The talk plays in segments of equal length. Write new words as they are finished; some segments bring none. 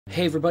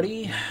Hey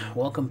everybody,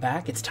 welcome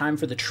back. It's time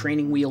for the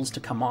training wheels to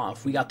come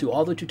off. We got through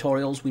all the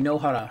tutorials. We know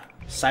how to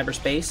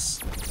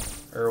cyberspace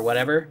or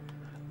whatever.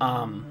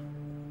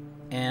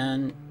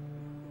 And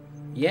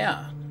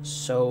yeah,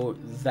 so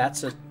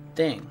that's a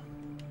thing.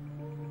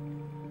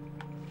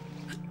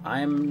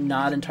 I'm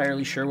not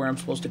entirely sure where I'm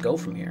supposed to go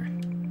from here.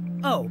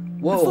 Oh,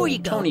 whoa, before you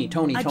go,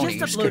 Tony, I you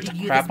just scared uploaded the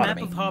you crap this out of map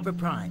me. of Harbor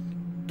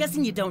Prime.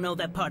 Guessing you don't know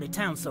that part of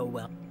town so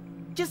well.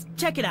 Just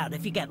check it out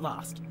if you get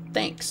lost.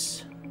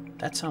 Thanks.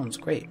 That sounds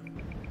great.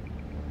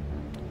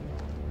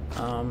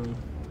 Can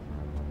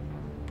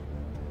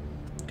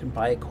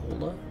buy a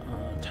cola?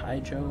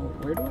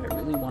 Taijo. Where do I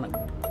really want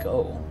to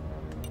go?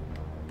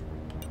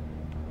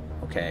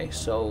 Okay,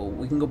 so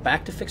we can go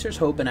back to Fixer's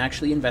Hope and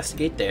actually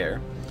investigate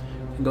there.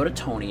 We can go to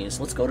Tony's.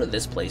 Let's go to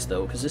this place,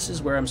 though, because this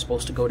is where I'm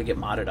supposed to go to get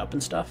modded up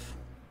and stuff.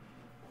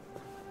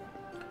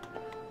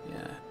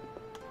 Yeah.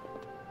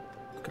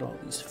 Look at all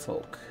these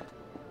folk.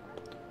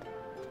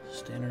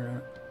 Standing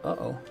around.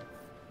 Uh-oh.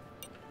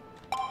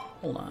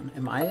 Hold on.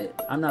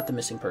 I'm not the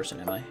missing person,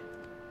 am I?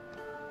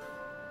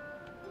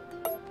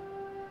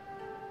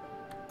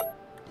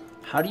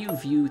 How do you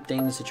view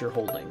things that you're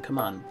holding? Come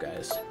on,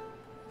 guys.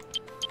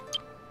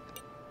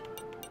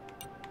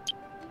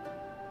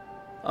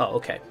 Oh,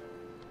 okay.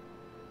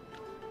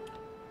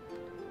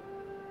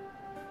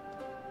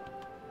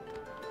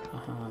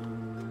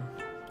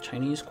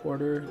 Chinese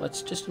Quarter.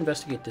 Let's just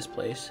investigate this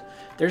place.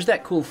 There's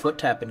that cool foot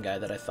tapping guy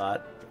that I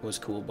thought was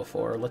cool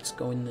before. Let's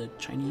go in the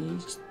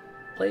Chinese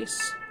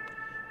place.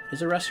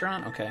 Is it a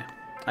restaurant? Okay.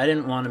 I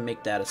didn't want to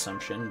make that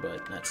assumption,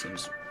 but that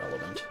seems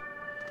relevant.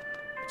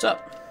 What's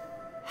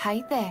up?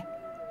 Hi there.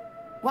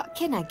 What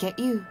can I get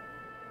you?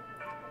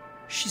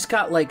 She's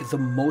got, like, the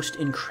most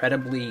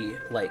incredibly,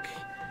 like,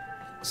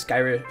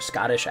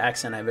 Scottish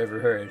accent I've ever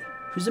heard.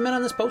 Who's the man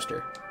on this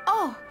poster?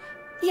 Oh,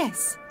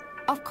 yes,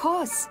 of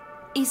course.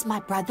 It's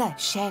my brother,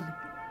 Shen.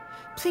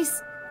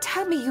 Please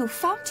tell me you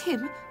found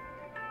him.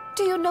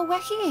 Do you know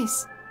where he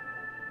is?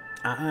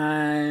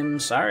 I'm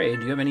sorry.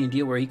 Do you have any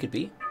idea where he could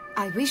be?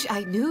 I wish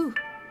I knew.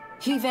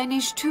 He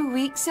vanished 2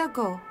 weeks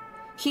ago.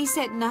 He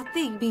said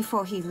nothing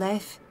before he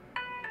left.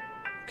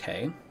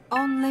 Okay.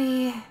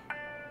 Only...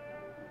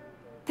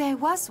 there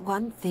was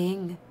one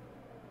thing.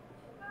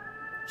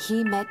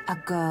 He met a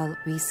girl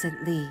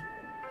recently.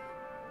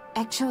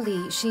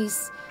 Actually,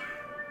 she's...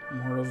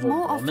 More of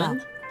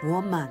a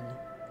woman.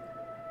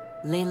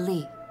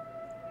 Lily.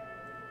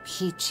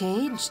 He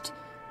changed.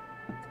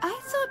 I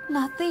thought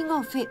nothing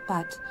of it,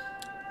 but...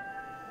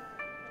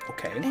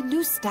 Okay. A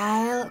new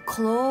style,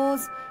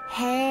 clothes,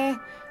 hair,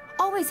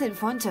 always in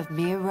front of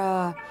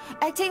mirror,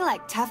 acting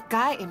like tough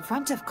guy in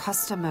front of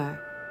customer.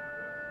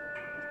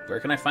 Where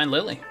can I find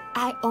Lily?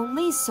 I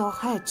only saw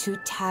her 2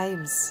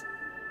 times.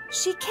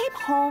 She came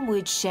home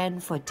with Shen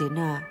for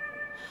dinner,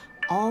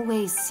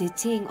 always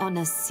sitting on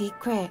a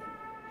secret,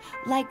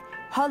 like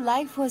her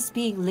life was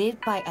being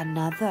lived by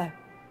another.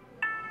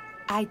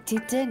 I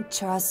didn't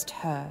trust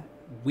her.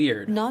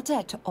 Weird. Not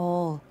at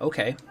all.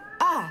 Okay.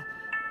 Ah,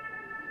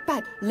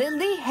 but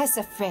Lily has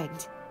a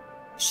friend.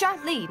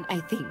 Charlene, I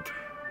think.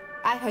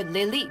 I heard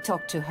Lily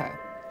talk to her.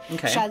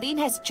 Okay. Charlene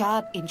has a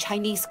job in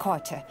Chinese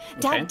Quarter,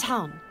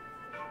 downtown.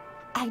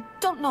 I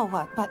don't know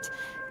what, but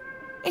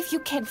if you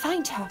can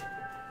find her,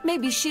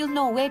 maybe she'll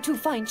know where to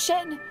find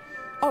Shen,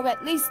 or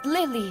at least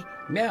Lily.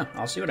 Yeah,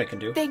 I'll see what I can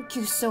do. Thank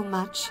you so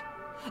much.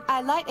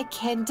 I light a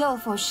candle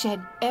for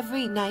Shen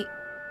every night.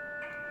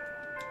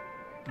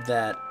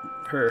 That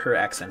her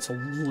accent's a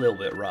little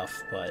bit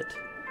rough, but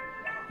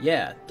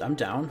yeah, I'm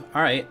down.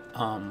 All right.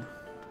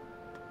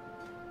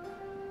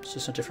 Is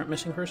this a different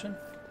missing person?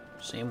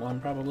 Same one,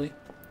 probably.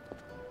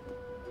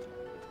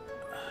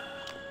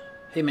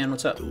 Hey, man,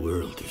 what's up? The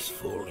world is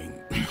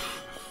falling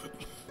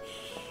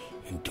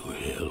into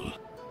hell.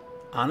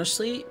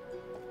 Honestly,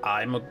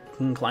 I'm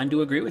inclined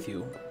to agree with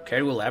you. Care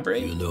to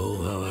elaborate? You know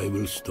how I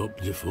will stop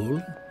the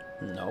fall?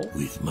 No.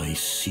 With my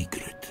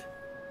secret,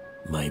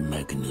 my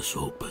magnus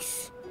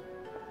opus.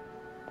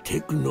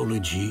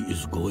 Technology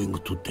is going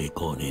to take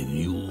on a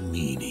new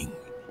meaning.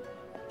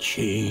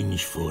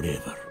 Change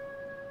forever.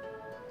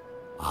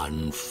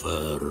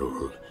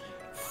 Unfurl.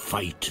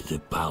 Fight the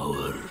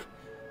power.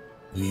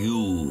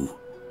 You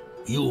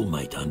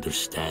might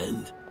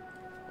understand.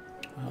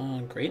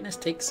 Greatness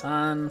takes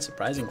on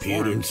surprising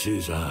form.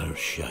 Appearances are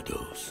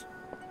shadows.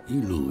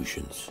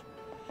 Illusions.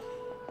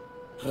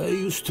 I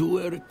used to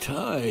wear a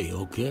tie,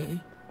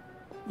 okay?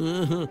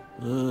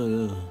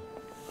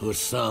 For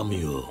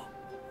Samuel.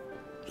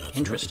 That's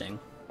interesting.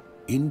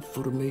 Right.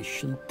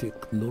 Information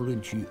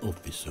technology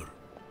officer.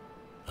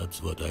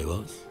 That's what I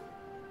was.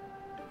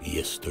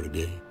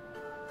 Yesterday.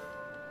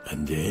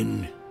 And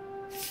then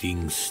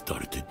things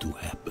started to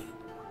happen.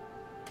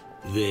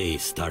 They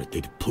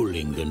started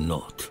pulling the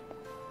knot.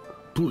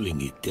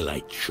 Pulling it till I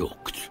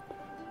choked.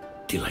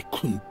 Till I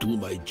couldn't do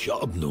my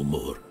job no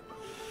more.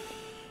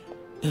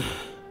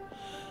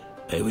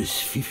 I was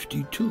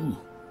 52.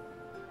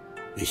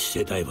 They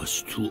said I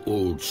was too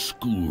old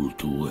school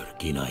to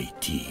work in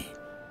IT.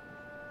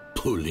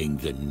 Pulling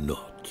the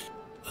knot.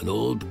 An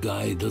old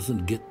guy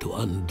doesn't get to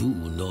undo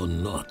no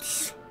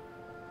knots.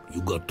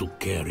 You got to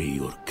carry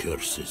your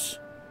curses.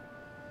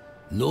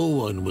 No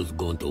one was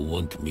going to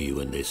want me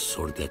when they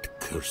saw that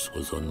curse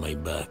was on my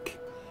back.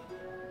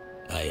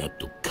 I had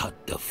to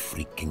cut the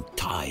freaking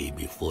tie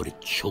before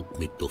it choked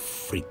me to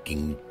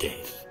freaking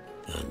death.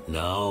 And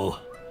now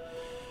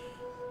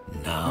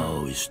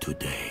is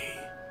today.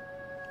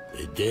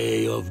 The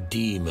day of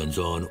demons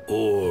on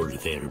all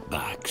their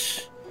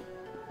backs.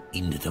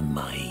 In the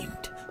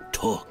mind,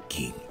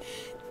 talking,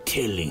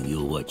 telling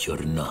you what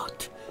you're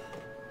not.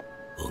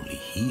 Only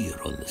here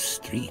on the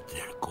street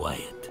they're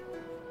quiet.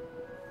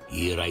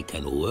 Here I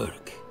can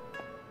work.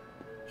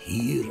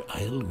 Here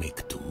I'll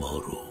make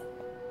tomorrow.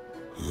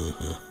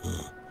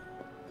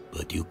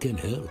 But you can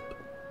help.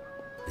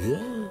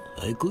 Yeah,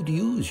 I could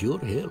use your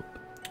help.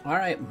 All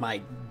right,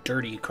 my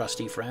dirty,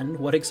 crusty friend.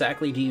 What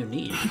exactly do you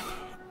need?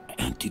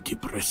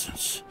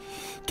 Antidepressants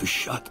to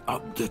shut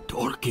up the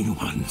talking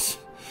ones.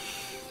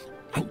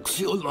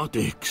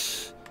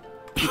 Anxiolytics.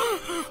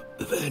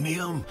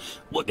 Vanium,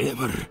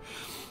 whatever.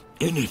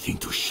 Anything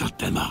to shut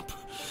them up.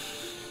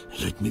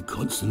 Let me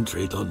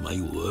concentrate on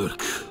my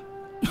work.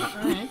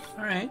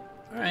 All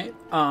right.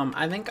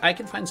 I think I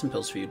can find some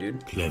pills for you,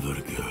 dude. Clever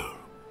girl.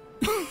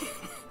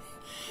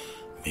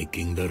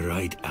 Making the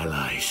right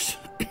allies.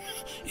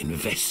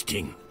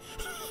 Investing.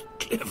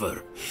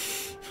 Clever.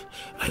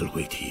 I'll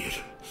wait here.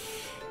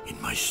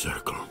 In my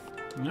circle.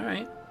 All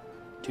right.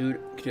 Dude,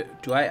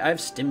 do I have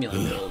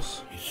stimulant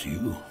pills? It's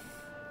you.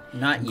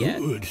 Not yet.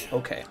 Good.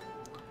 Okay.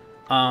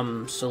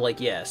 So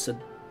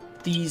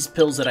these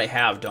pills that I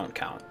have don't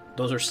count.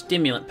 Those are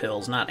stimulant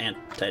pills, not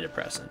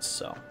antidepressants,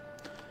 so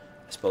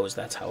I suppose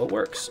that's how it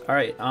works.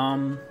 Alright,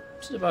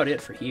 this is about it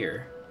for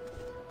here.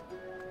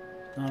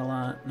 Not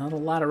a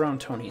lot around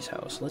Tony's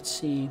house. Let's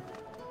see.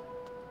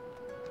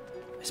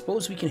 I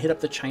suppose we can hit up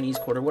the Chinese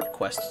Quarter. What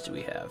quests do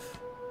we have?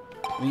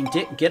 I mean,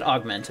 get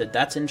augmented.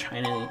 That's in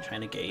China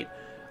Gate.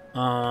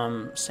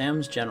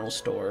 Sam's General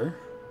Store.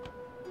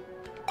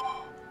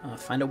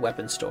 Find a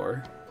weapon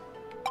store.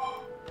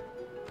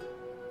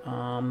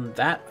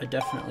 That I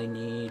definitely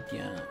need.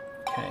 Yeah.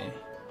 Okay.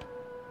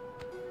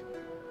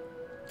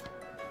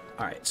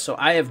 Alright, so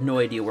I have no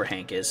idea where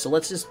Hank is, so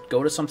let's just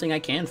go to something I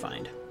can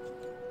find.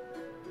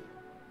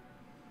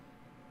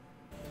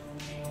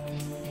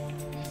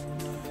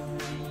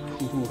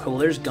 Ooh, well,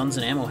 there's Guns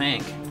and Ammo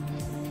Hank.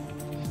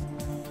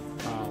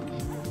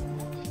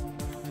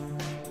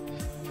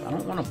 I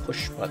don't want a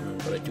push button,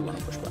 but I do want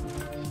a push button.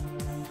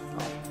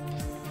 Oh.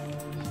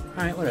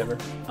 Alright, whatever.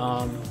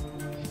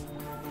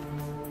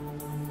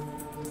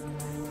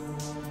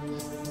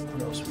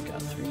 What else we got?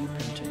 3D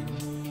printing.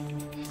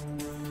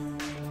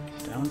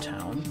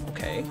 Downtown.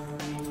 Okay.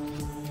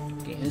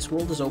 Okay, this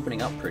world is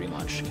opening up pretty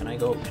much. Can I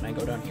go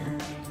down here?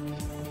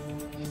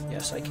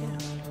 Yes, I can.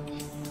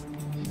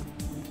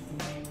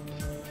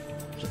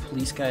 There's a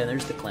police guy and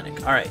there's the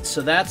clinic. Alright,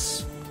 so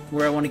that's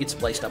where I want to get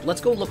spliced up.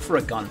 Let's go look for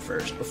a gun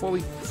first before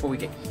we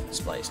get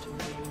spliced.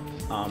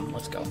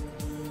 Let's go.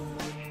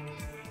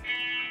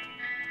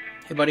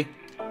 Hey, buddy.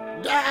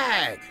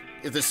 Dag!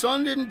 If the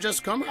sun didn't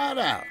just come right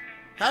out.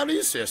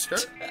 Howdy, sister.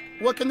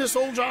 What can this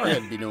old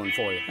jarhead be doing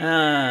for you?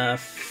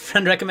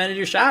 Friend recommended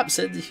your shop.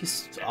 Said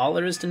he's all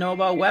there is to know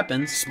about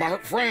weapons.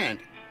 Smart friend.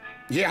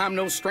 Yeah, I'm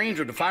no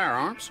stranger to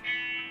firearms.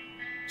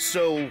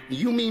 So,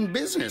 you mean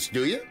business,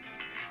 do you?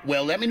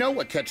 Well, let me know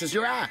what catches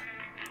your eye.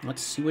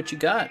 Let's see what you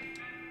got.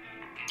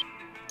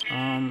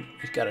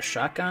 He's got a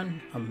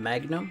shotgun, a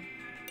Magnum,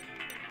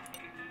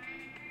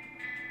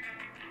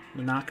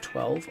 Knock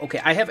 12. Okay,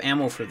 I have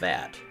ammo for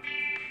that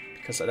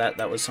because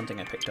that was something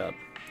I picked up.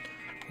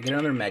 I get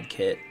another med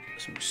kit,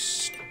 some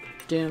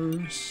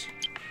stims.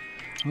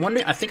 I'm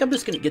wondering. I think I'm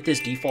just gonna get this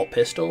default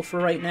pistol for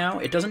right now.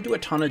 It doesn't do a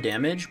ton of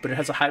damage, but it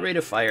has a high rate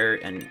of fire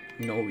and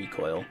no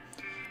recoil.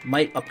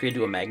 Might upgrade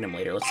to a Magnum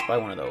later. Let's buy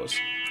one of those,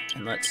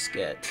 and let's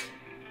get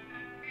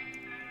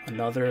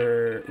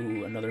another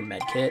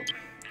med kit.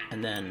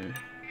 And then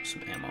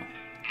some ammo.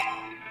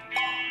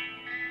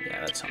 Yeah,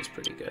 that sounds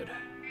pretty good.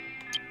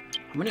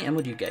 How many ammo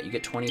do you get? You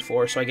get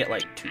 24, so I get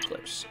like 2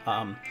 clips.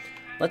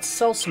 Let's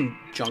sell some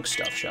junk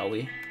stuff, shall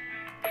we?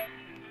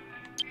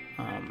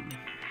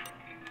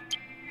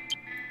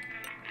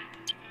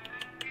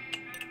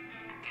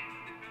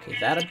 Okay,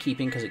 that I'm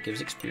keeping because it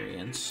gives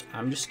experience.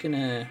 I'm just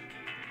gonna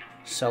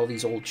sell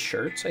these old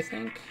shirts, I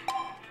think.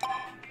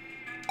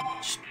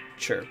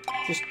 Sure.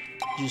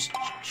 Just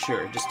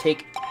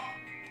take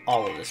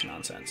all of this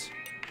nonsense.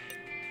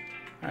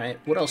 Alright,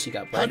 what else you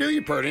got, bud? How do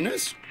you,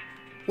 prettiness?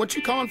 What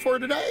you calling for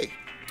today?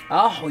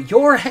 Oh,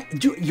 you're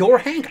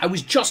Hank. I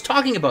was just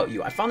talking about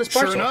you. I found this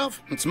parcel. Sure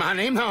enough, it's my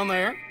name on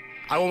there.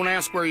 I won't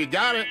ask where you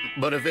got it,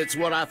 but if it's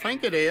what I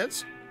think it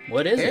is...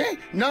 What is it?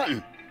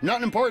 Nothing.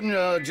 Nothing important,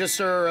 just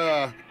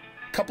a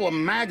couple of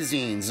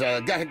magazines.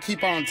 Gotta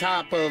keep on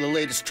top of the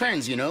latest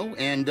trends, you know,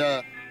 and,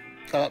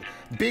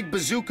 Big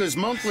Bazookas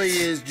Monthly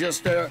is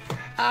just,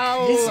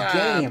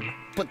 I'll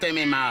put them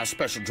in my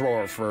special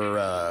drawer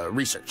for,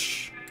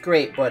 research.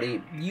 Great,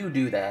 buddy. You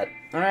do that.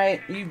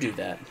 Alright, you do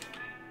that.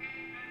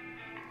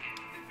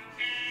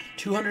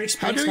 200 How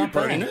experience, do you, not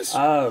bad.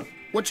 Bernice?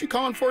 What you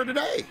calling for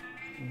today?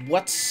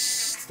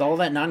 What's all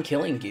that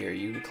non-killing gear?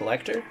 You a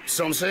collector?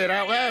 Some say it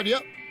out loud,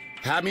 yep.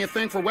 Had me a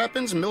thing for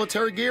weapons and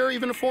military gear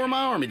even before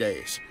my army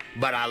days.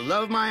 But I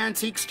love my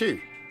antiques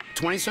too.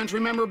 20th century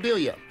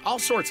memorabilia, all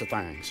sorts of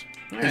things.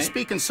 All And right.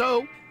 speaking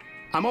so,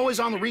 I'm always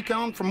on the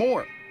recon for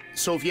more.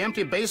 So if you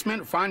empty a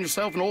basement or find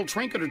yourself an old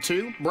trinket or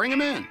two, bring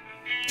them in.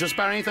 Just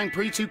about anything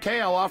pre-2K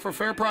I'll offer a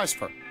fair price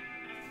for.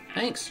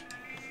 Thanks.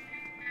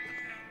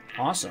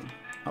 Awesome.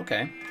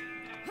 Okay.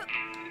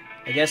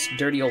 I guess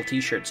dirty old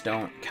t-shirts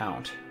don't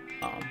count.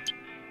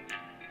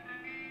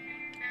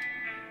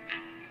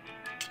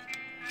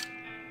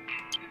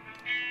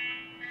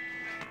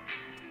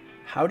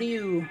 How do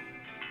you...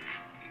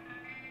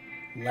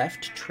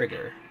 Left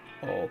trigger.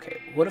 Oh,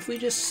 okay. What if we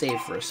just save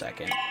for a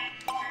second?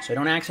 So I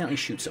don't accidentally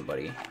shoot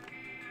somebody.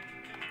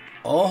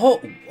 Oh,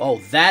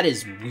 that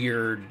is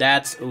weird.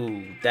 That's,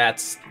 oh,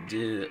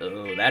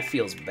 that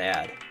feels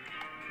bad.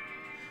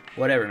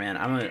 Whatever, man.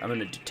 I'm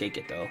gonna take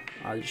it though.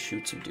 I'll just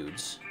shoot some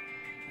dudes.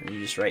 And you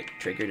just right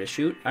trigger to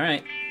shoot. All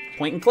right,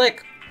 point and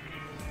click.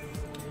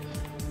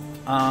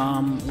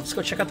 Let's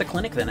go check out the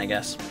clinic then, I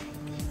guess.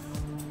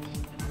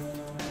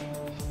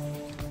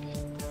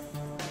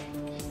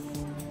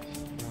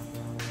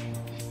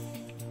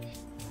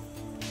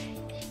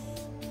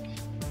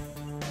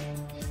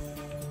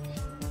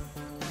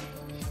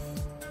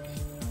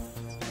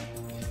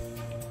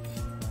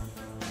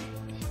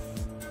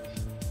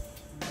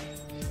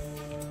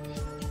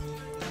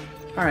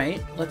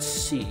 Alright, let's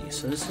see.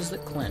 So this is the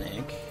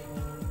clinic.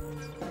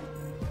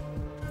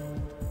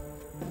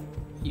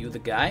 You the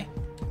guy?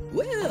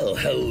 Well,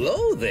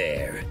 hello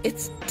there.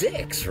 It's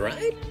Dex,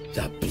 right?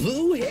 The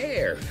blue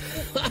hair.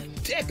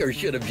 Decker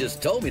should have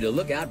just told me to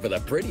look out for the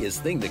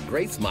prettiest thing that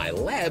graced my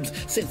labs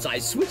since I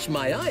switched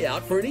my eye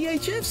out for an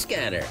EHF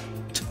scanner.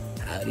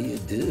 How do you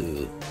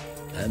do?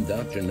 I'm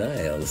Dr.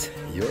 Niles,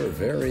 your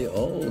very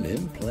own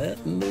implant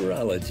and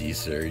neurology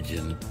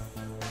surgeon.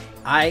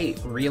 I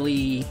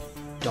really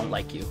don't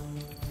like you.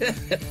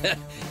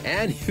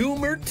 And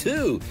humor,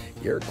 too.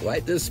 You're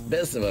quite the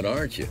specimen,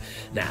 aren't you?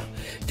 Now,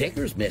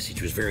 Decker's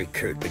message was very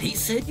curt, but he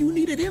said you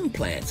needed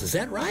implants. Is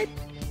that right?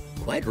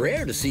 Quite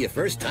rare to see a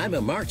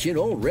first-timer march in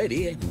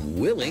already and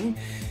willing.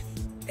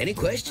 Any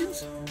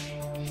questions?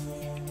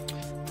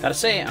 Gotta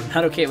say, I'm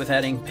not okay with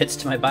adding bits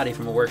to my body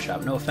from a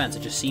workshop. No offense,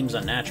 it just seems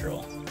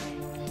unnatural.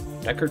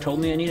 Decker told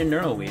me I need a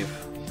neuroweave.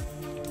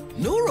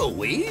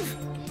 Neuroweave?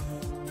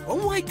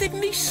 Oh, why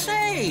didn't he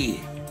say?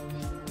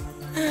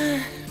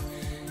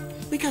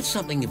 We got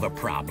something of a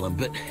problem,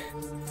 but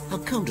I'll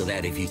come to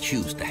that if you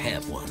choose to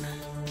have one.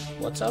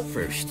 What's up?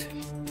 First,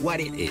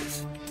 what it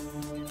is.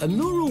 A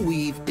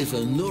neuroweave is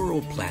a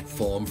neural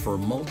platform for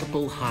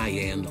multiple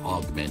high-end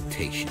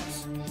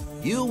augmentations.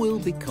 You will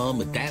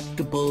become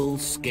adaptable,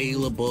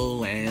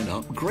 scalable, and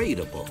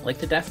upgradable. Like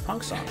the Daft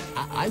Punk song.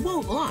 I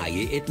won't lie,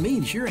 it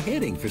means you're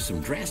heading for some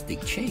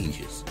drastic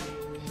changes.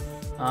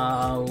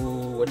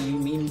 What do you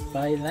mean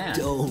by that?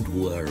 Don't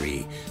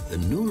worry. The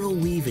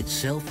neuroweave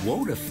itself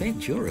won't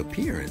affect your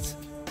appearance.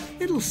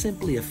 It'll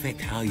simply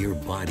affect how your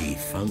body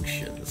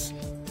functions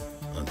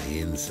on the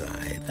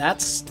inside.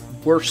 That's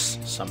worse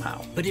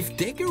somehow. But if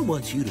Decker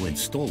wants you to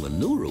install a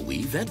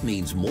neuroweave, that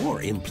means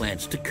more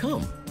implants to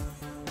come.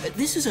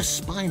 This is a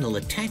spinal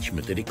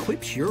attachment that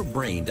equips your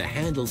brain to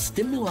handle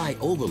stimuli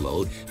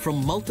overload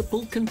from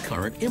multiple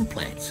concurrent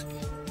implants.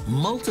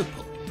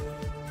 Multiple.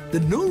 The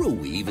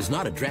neuroweave is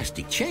not a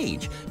drastic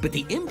change, but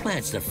the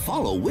implants that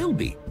follow will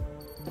be.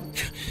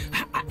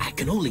 I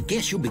can only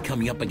guess you'll be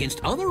coming up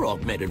against other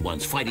augmented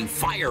ones, fighting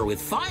fire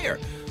with fire.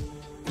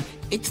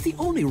 It's the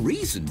only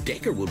reason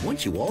Decker would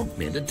want you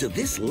augmented to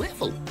this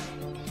level.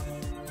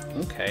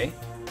 Okay.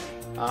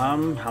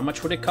 How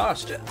much would it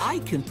cost? I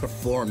can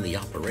perform the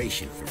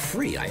operation for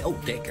free. I owe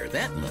Decker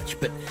that much,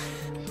 but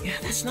yeah,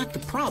 that's not the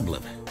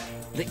problem.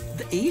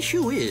 The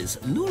issue is,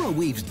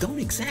 neuroweaves don't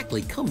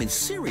exactly come in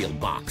cereal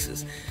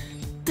boxes.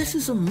 This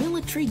is a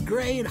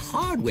military-grade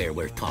hardware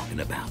we're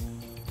talking about.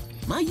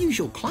 My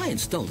usual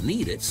clients don't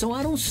need it, so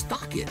I don't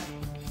stock it.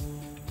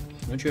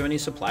 Don't you have any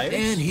suppliers?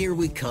 And here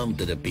we come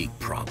to the big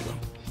problem.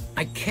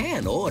 I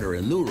can order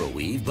a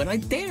neuroweave, but I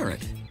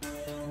daren't.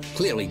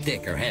 Clearly,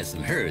 Decker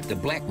hasn't heard the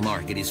black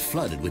market is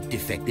flooded with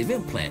defective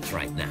implants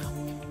right now.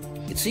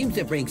 It seems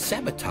to bring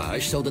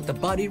sabotage so that the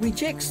body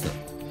rejects them.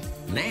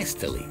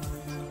 Nastily.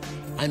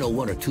 I know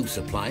one or two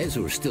suppliers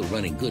who are still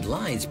running good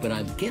lines, but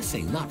I'm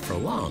guessing not for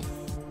long.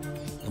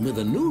 And with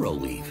a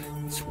neuroweave,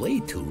 it's way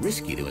too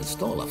risky to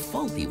install a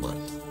faulty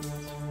one.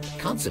 The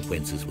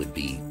consequences would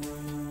be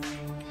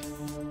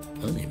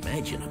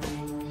unimaginable.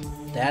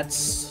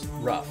 That's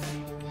rough.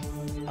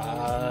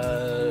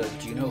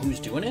 Do you know who's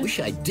doing it? Wish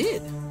I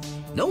did.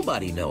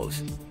 Nobody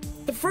knows.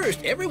 At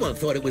first, everyone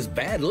thought it was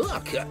bad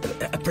luck,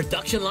 a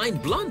production line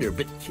blunder,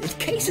 but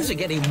cases are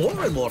getting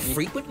more and more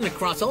frequent and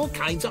across all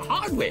kinds of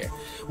hardware.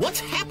 What's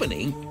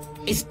happening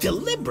is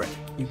deliberate.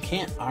 You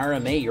can't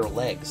RMA your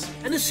legs.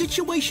 And the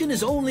situation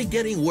is only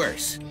getting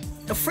worse.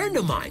 A friend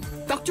of mine,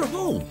 Dr.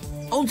 Holm,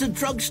 owns a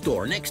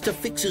drugstore next to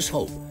Fix's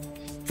Hope.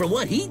 From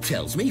what he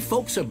tells me,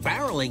 folks are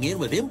barreling in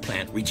with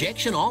implant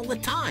rejection all the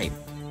time.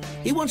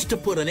 He wants to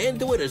put an end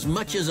to it as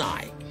much as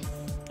I.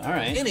 All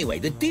right. Anyway,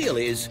 the deal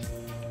is,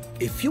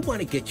 if you want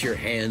to get your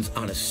hands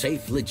on a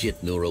safe, legit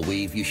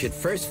neuroweave, you should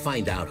first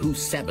find out who's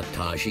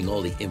sabotaging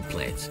all the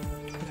implants.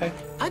 Okay.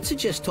 I'd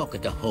suggest talking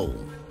to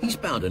Home. He's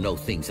bound to know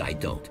things I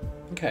don't.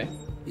 Okay.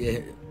 Yeah,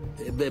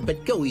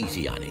 but go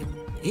easy on him.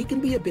 He can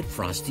be a bit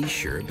frosty,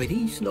 sure, but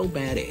he's no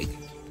bad egg.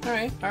 All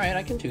right,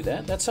 I can do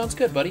that. That sounds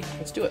good, buddy.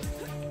 Let's do it.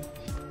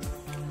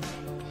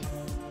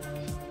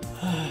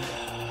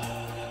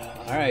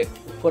 All right,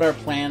 we'll put our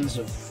plans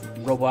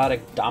of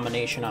robotic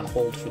domination on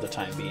hold for the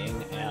time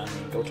being and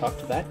go talk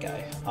to that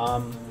guy.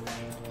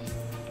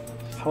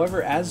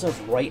 However, as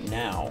of right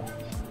now,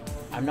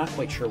 I'm not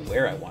quite sure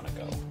where I want to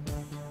go.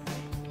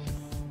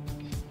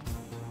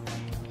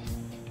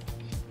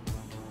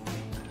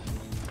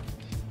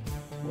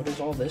 What is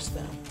all this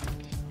then?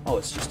 Oh,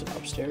 it's just an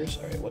upstairs?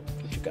 Alright, what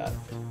you got?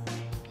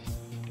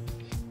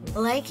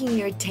 Liking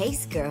your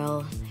taste,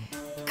 girl.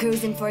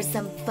 Cruising for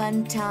some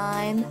fun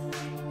time?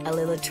 A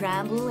little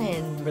tramble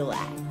and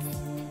relax.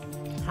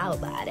 How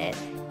about it?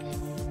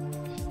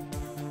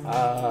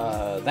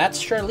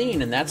 That's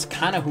Charlene, and that's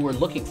kind of who we're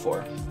looking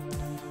for.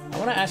 I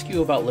want to ask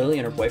you about Lily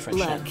and her boyfriend,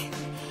 Look, Shen.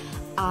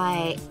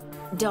 I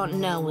don't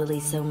know Lily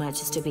so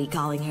much as to be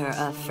calling her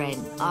a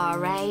friend,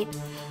 alright?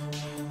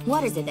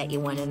 What is it that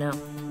you want to know?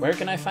 Where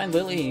can I find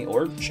Lily,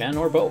 or Shen,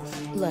 or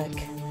both? Look,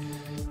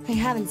 I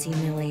haven't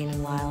seen Lily in a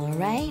while,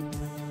 alright?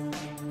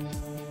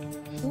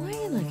 Why are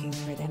you looking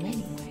for them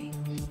anyway?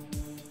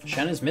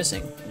 Shen is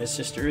missing, and his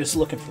sister is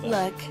looking for them.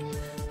 Look,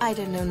 I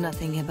don't know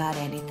nothing about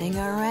anything,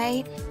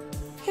 alright?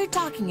 You're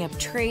talking up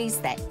trees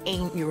that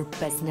ain't your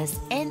business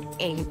and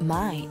ain't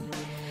mine.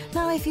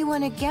 Now, if you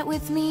want to get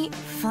with me,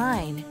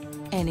 fine.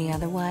 Any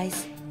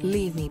otherwise,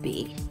 leave me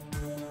be.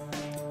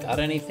 Got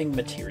anything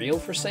material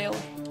for sale?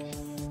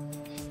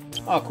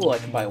 Oh, cool, I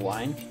can buy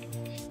wine.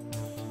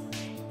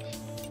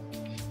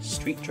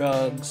 Street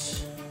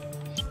drugs.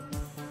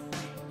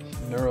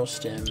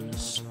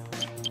 Neurostims.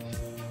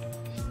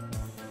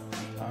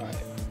 Alright.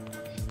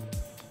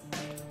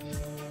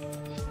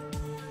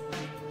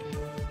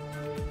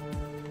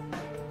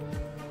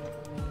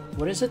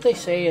 What is it they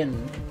say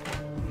in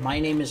My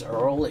Name is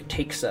Earl? It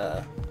takes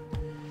a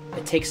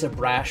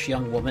brash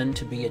young woman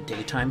to be a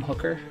daytime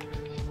hooker.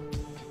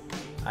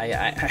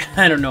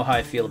 I don't know how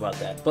I feel about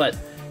that, but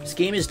this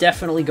game is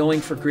definitely going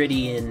for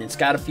gritty, and it's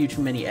got a few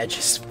too many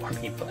edges for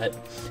me. But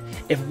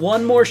if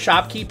one more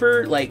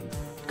shopkeeper like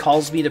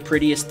calls me the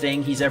prettiest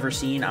thing he's ever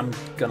seen, I'm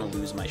gonna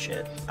lose my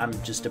shit. I'm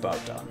just about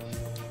done.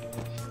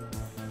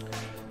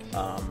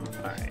 All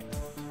right.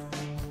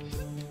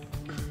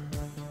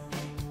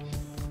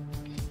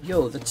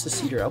 Yo, that's the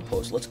Cedar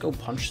Outpost. Let's go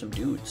punch some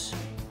dudes.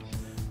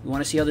 You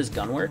want to see how this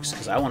gun works?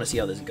 Because I want to see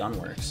how this gun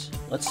works.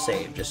 Let's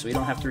save, just so we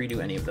don't have to redo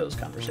any of those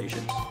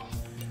conversations.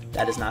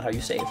 That is not how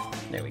you save.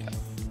 There we go.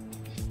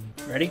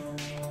 Ready?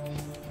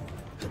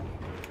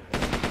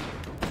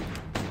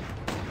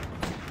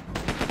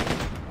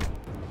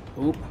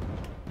 Oop.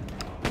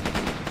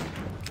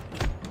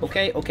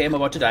 Okay, I'm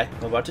about to die.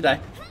 I'm about to die.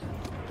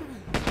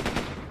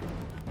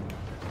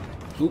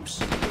 Oops.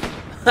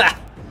 Ha!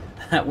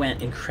 That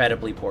went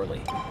incredibly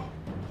poorly.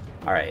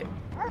 Alright.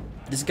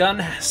 This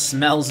gun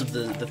smells of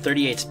the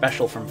 38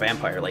 Special from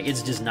Vampire. Like,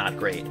 it's just not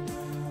great.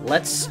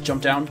 Let's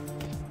jump down.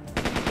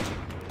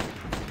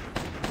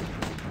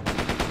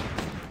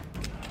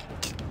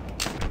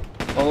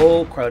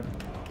 Oh, crud.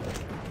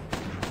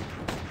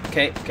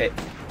 Okay.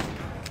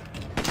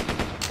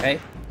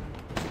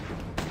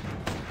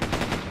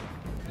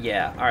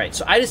 Yeah, alright.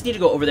 So I just need to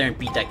go over there and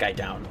beat that guy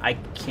down. I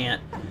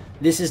can't...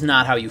 This is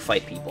not how you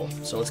fight people.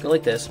 So let's go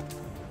like this.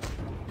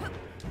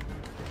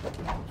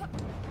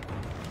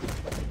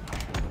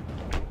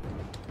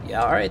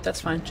 Yeah, alright,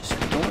 that's fine. Just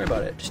don't worry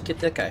about it. Just get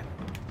that guy.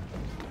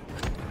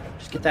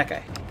 Just get that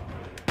guy.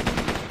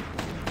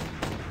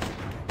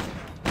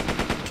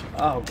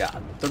 Oh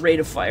god, the rate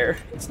of fire,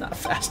 it's not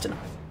fast enough.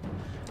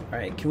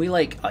 Alright, can we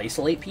like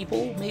isolate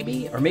people,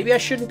 maybe? Or maybe I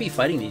shouldn't be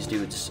fighting these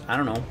dudes. I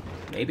don't know.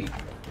 Maybe.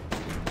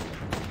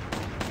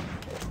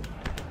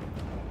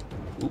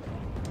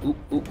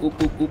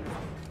 Oop.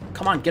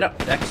 Come on, get up,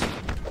 Dex.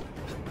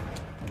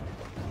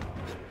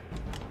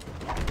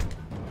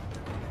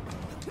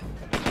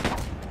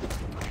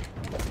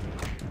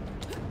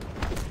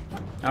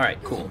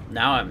 Alright, cool.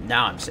 Now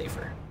I'm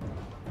safer.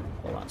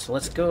 Hold on, so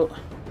let's go.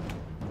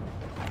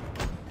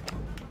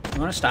 You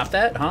wanna stop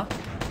that, huh?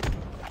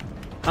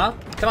 Huh?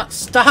 Come on,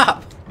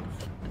 stop!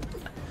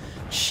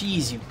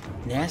 Jeez, you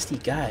nasty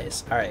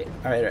guys. Alright.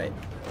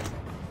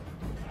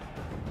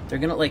 They're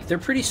gonna like they're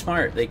pretty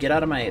smart. They get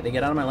out of my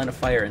line of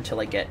fire until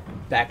I get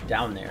back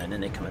down there, and then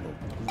they come and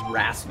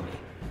harass me.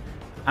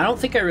 I don't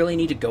think I really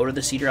need to go to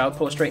the Cedar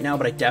Outpost right now,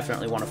 but I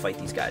definitely want to fight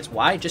these guys.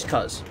 Why? Just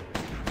cause.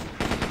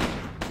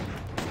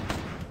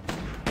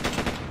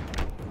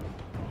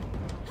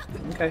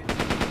 Okay.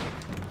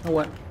 You know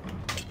what?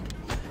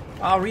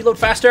 I'll reload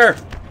faster!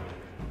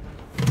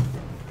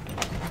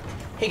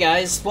 Hey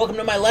guys, welcome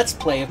to my Let's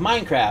Play of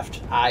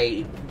Minecraft.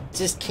 I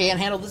just can't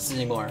handle this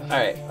anymore. All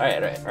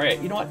right.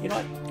 You know what?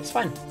 It's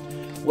fine.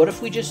 What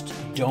if we just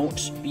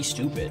don't be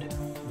stupid?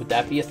 Would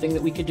that be a thing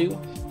that we could do?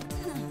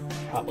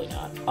 Probably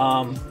not.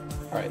 All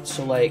right.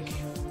 So like,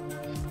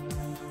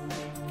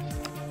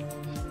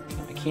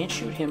 I can't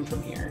shoot him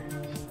from here.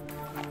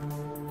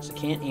 So I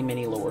can't aim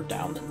any lower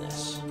down than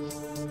this.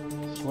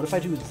 So what if I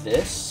do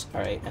this?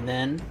 All right, and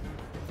then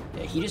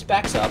yeah, he just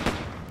backs up.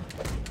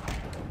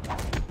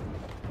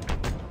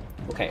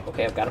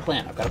 Okay, I've got a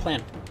plan.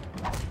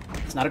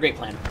 It's not a great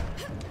plan.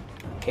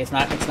 Okay, it's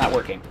not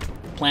working.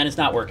 The plan is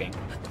not working.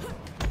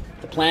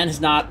 The plan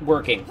is not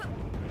working.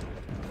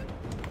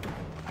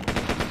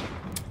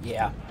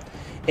 Yeah.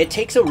 It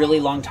takes a really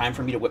long time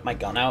for me to whip my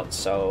gun out,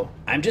 so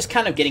I'm just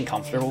kind of getting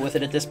comfortable with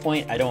it at this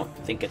point. I don't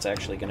think it's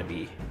actually going to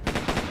be...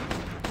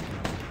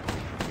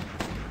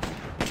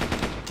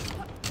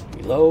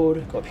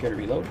 Reload. Go up here to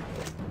reload.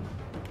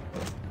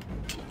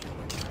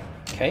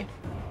 Okay.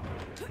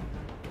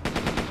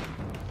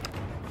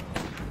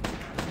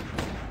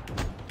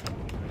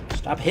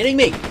 Stop hitting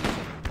me!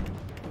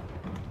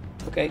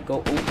 Okay,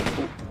 go.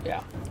 Ooh.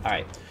 Yeah.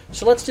 Alright.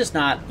 So let's just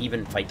not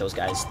even fight those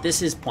guys.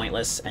 This is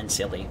pointless and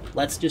silly.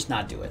 Let's just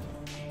not do it.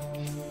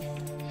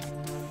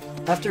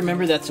 I have to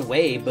remember that's a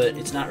way, but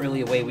it's not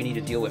really a way we need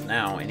to deal with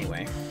now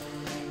anyway.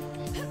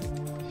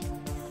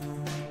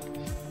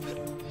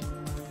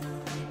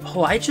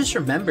 Oh, I just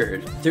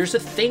remembered. There's a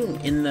thing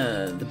in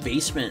the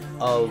basement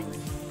of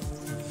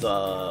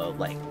the,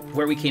 like,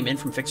 where we came in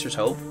from Fixer's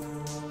Hope.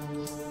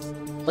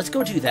 Let's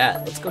go do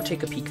that. Let's go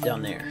take a peek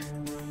down there.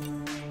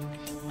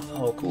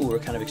 Oh, cool. We're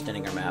kind of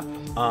extending our map.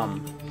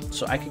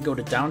 So I could go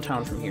to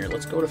downtown from here.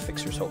 Let's go to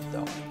Fixer's Hope,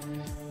 though.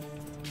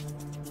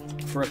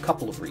 For a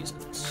couple of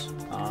reasons.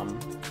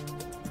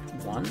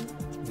 One,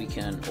 we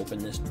can open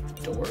this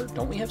door.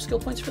 Don't we have skill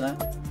points for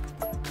that?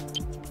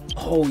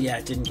 Oh, yeah,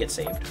 it didn't get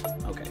saved.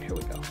 Okay, here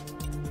we go.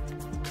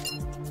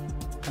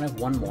 Can I have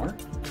one more?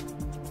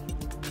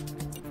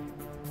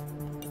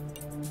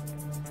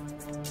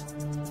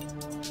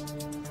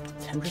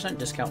 %10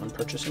 discount when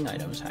purchasing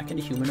items. Hack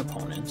into human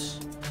opponents.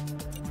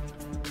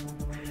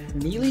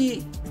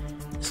 Melee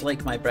is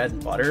like my bread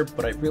and butter,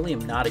 but I really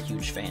am not a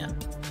huge fan.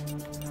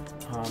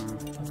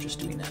 I'm just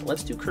doing that.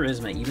 Let's do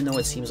charisma, even though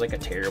it seems like a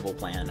terrible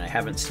plan. I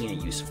haven't seen a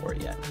use for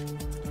it yet.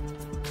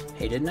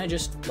 Hey, didn't I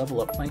just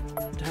level up my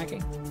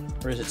hacking?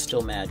 Or is it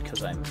still mad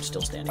because I'm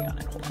still standing on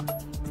it? Hold on.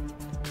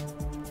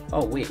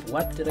 Oh, wait,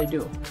 what did I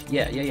do?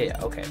 Yeah,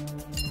 okay.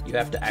 You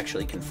have to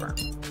actually confirm.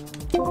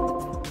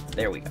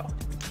 There we go.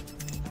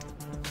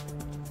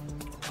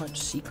 What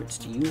secrets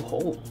do you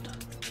hold?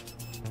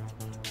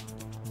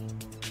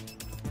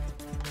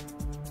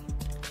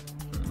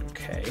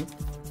 Okay.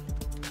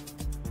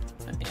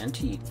 An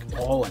antique.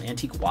 Oh, an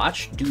antique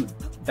watch? Dude,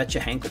 bet you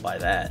Hank will buy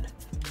that.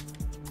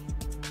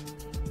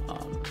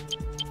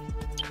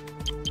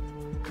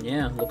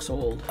 Yeah, looks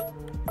old.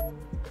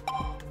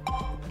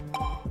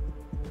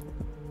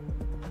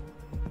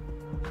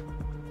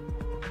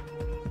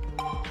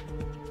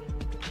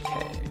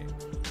 Okay,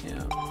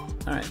 yeah.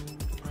 Alright.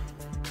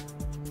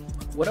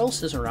 What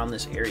else is around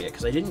this area?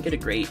 Because I didn't get a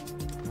great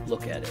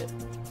look at it.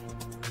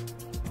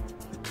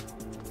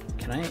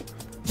 Can I...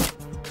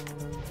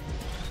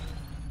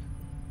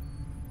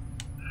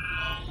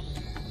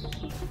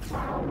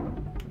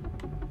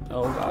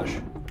 Oh gosh.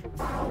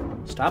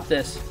 Stop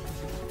this.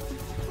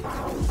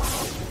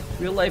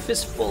 Real life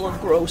is full of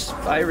gross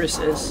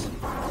viruses.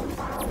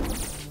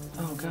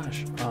 Oh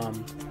gosh.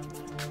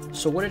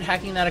 So what did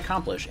hacking that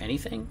accomplish?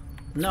 Anything?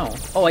 No.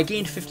 Oh, I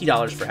gained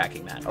 $50 for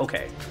hacking that.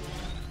 Okay.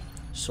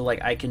 So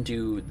like I can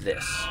do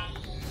this.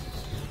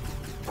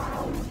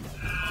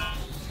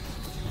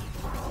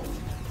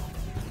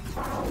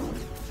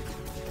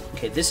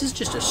 Okay, this is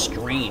just a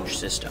strange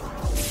system.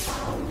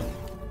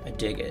 I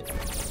dig it.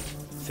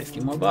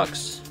 50 more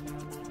bucks.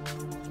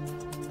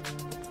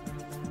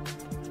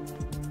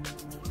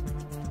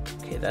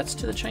 Okay, that's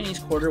to the Chinese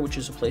Quarter, which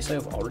is a place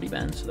I've already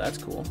been, so that's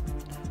cool.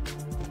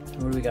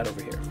 And what do we got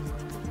over here?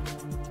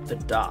 The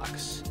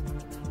docks.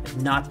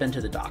 I've not been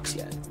to the docks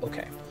yet.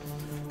 Okay.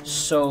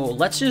 So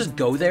let's just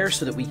go there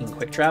so that we can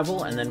quick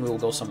travel, and then we will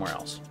go somewhere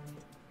else.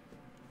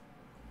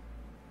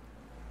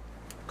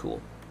 Cool.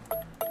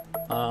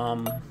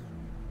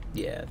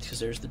 Yeah, because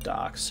there's the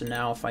docks. So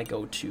now if I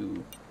go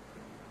to...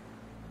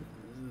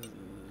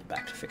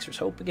 back to Fixer's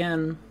Hope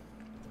again,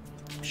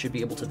 should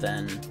be able to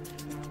then...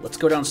 Let's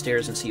go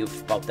downstairs and see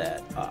about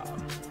that,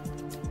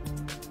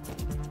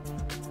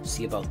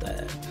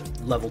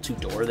 level 2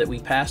 door that we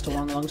passed a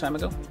long time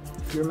ago,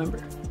 if you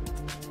remember.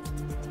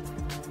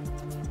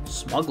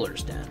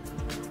 Smuggler's Den.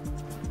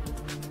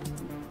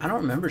 I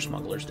don't remember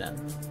Smuggler's Den.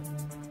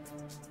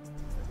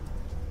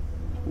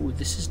 Ooh,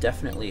 this is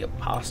definitely a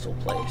hostile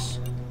place.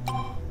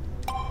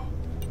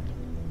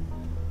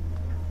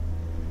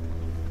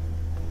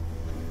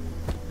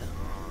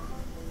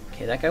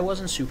 Okay, that guy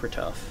wasn't super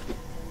tough.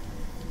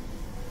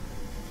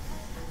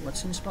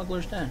 What's in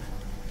Smuggler's Den?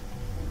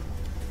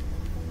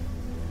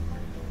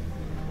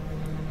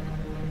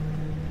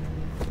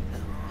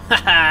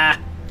 Haha!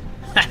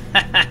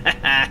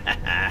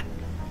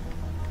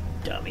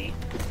 Dummy.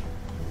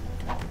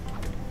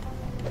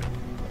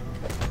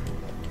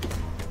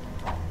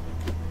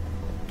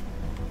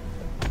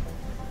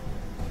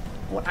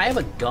 What? I have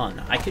a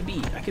gun. I could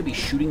be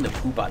shooting the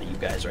poop out of you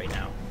guys right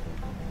now.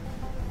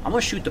 I'm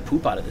gonna shoot the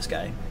poop out of this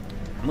guy.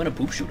 I'm gonna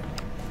poop shoot him.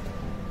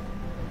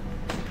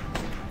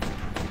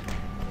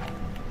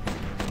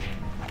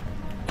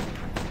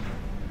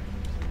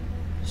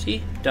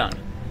 See? Done.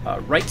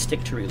 Right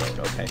stick to reload.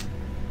 Okay.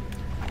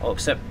 Oh,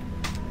 except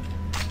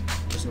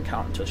doesn't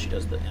count until she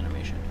does the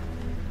animation.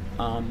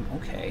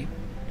 Okay.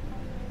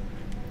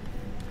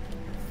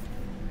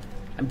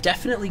 I'm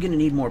definitely gonna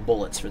need more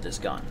bullets for this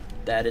gun.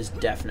 That is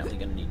definitely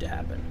gonna need to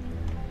happen.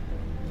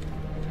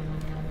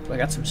 Oh, I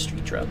got some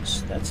street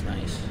drugs. That's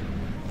nice.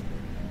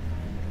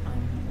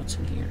 What's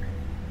in here?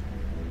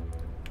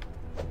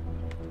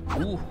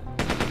 Ooh.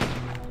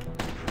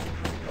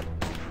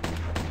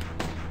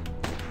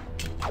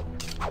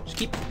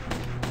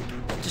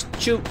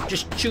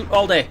 Just shoot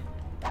all day.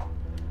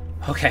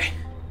 Okay.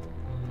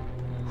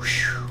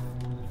 Whew.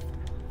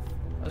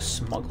 A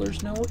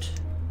smuggler's note?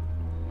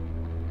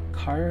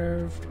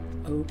 Carved,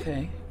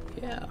 okay.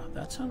 Yeah,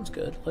 that sounds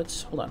good.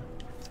 Let's, hold on.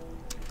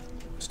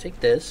 Let's take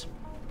this.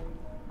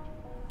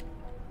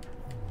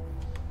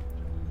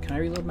 Can I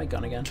reload my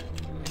gun again?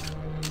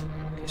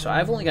 Okay, so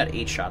I've only got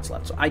 8 shots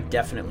left, so I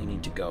definitely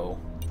need to go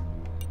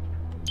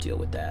deal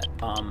with that.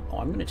 Oh,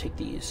 I'm gonna take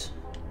these.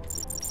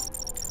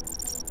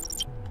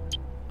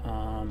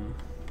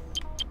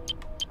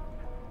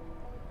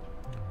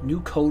 New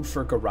code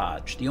for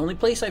garage. The only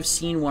place I've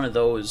seen one of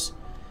those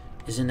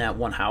is in that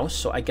one house,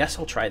 so I guess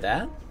I'll try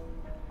that.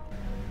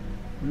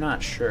 I'm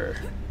not sure.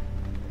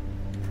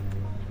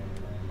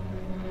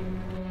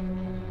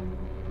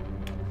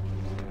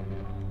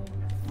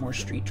 More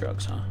street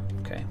drugs, huh?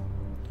 Okay.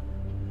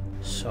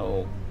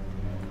 So,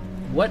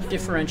 what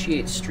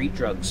differentiates street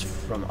drugs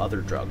from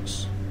other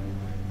drugs?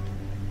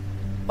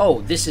 Oh,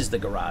 this is the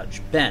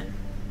garage. Ben,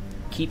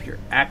 keep your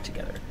act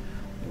together.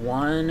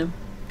 One...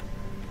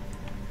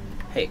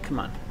 Hey, come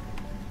on.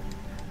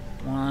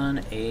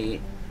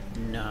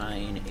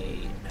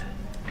 1898.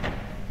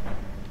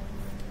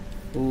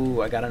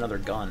 Ooh, I got another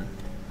gun.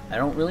 I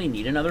don't really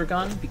need another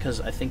gun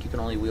because I think you can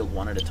only wield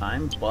one at a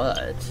time,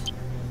 but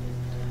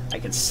I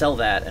can sell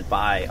that and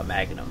buy a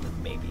Magnum,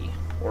 maybe.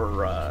 Or,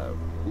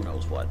 who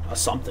knows what. A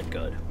something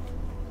good.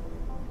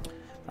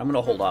 I'm going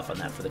to hold off on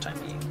that for the time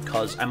being,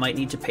 because I might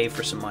need to pay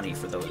for some money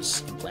for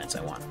those implants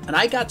I want. And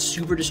I got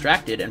super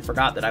distracted and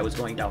forgot that I was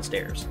going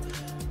downstairs.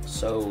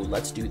 So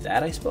let's do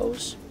that, I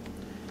suppose.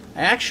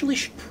 I actually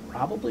should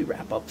probably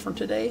wrap up for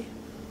today.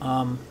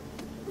 Yeah,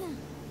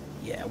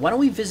 why don't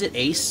we visit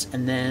Ace,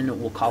 and then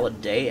we'll call it a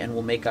day, and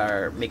we'll make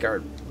our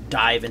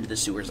dive into the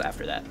sewers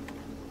after that.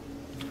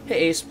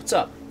 Hey Ace, what's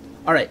up?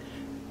 All right.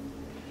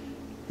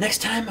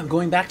 Next time, I'm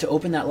going back to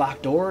open that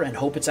locked door and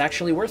hope it's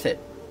actually worth it.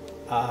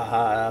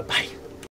 Bye.